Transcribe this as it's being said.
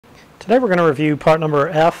Today we're going to review part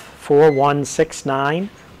number F4169.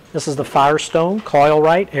 This is the Firestone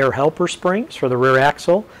Coil-Rite air helper springs for the rear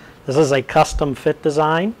axle. This is a custom fit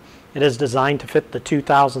design. It is designed to fit the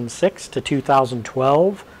 2006 to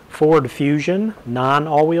 2012 Ford Fusion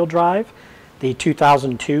non-all-wheel drive, the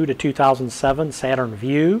 2002 to 2007 Saturn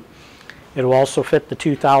View. It will also fit the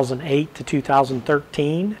 2008 to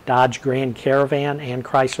 2013 Dodge Grand Caravan and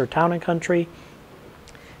Chrysler Town & Country,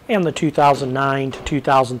 and the 2009 to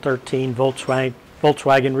 2013 Volkswagen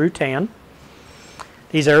Routan.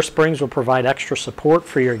 These air springs will provide extra support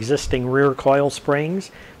for your existing rear coil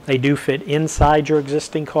springs. They do fit inside your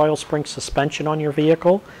existing coil spring suspension on your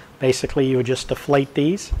vehicle. Basically, you would just deflate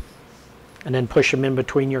these and then push them in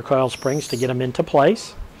between your coil springs to get them into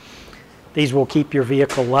place. These will keep your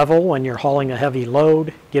vehicle level when you're hauling a heavy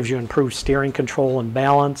load, gives you improved steering control and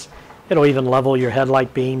balance. It'll even level your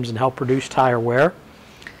headlight beams and help reduce tire wear.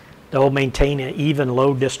 They'll maintain an even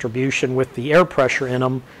load distribution with the air pressure in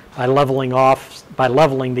them by leveling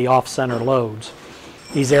the off-center loads.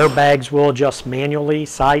 These airbags will adjust manually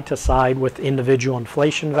side to side with individual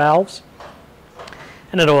inflation valves,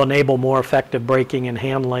 and it'll enable more effective braking and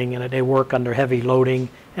handling, and they work under heavy loading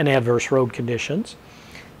and adverse road conditions.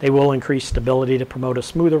 They will increase stability to promote a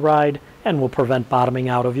smoother ride and will prevent bottoming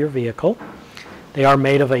out of your vehicle. They are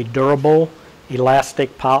made of a durable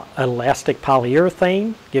elastic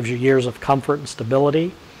polyurethane, gives you years of comfort and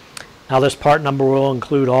stability. Now this part number will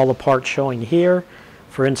include all the parts showing here.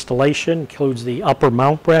 For installation, includes the upper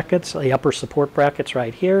mount brackets, the upper support brackets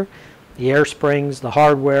right here, the air springs, the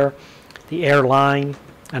hardware, the air line,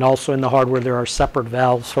 and also in the hardware there are separate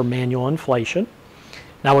valves for manual inflation.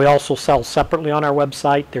 Now we also sell separately on our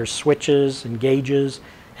website. There's switches and gauges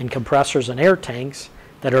and compressors and air tanks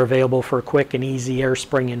that are available for quick and easy air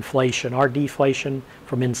spring inflation or deflation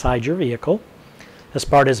from inside your vehicle. This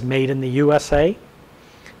part is made in the USA.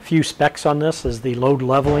 Few specs on this is the load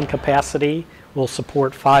leveling capacity will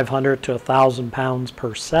support 500 to 1,000 pounds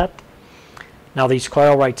per set. Now these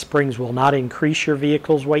Coil-Rite springs will not increase your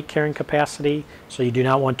vehicle's weight carrying capacity, so you do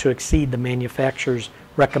not want to exceed the manufacturer's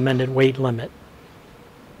recommended weight limit.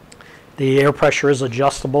 The air pressure is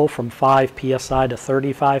adjustable from 5 psi to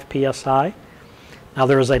 35 psi. Now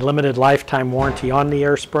there is a limited lifetime warranty on the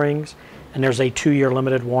air springs, and there's a 2-year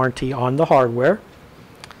limited warranty on the hardware.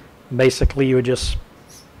 Basically you would just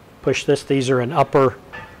push this. These are an upper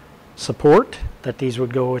support that these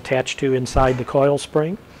would go attached to inside the coil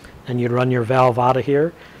spring, and you'd run your valve out of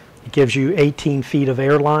here. It gives you 18 feet of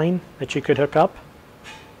air line that you could hook up.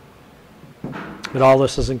 But all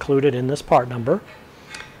this is included in this part number.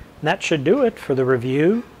 And that should do it for the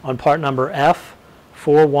review on part number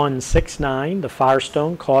F4169, the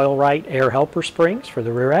Firestone Coil-Rite air helper springs for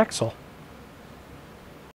the rear axle.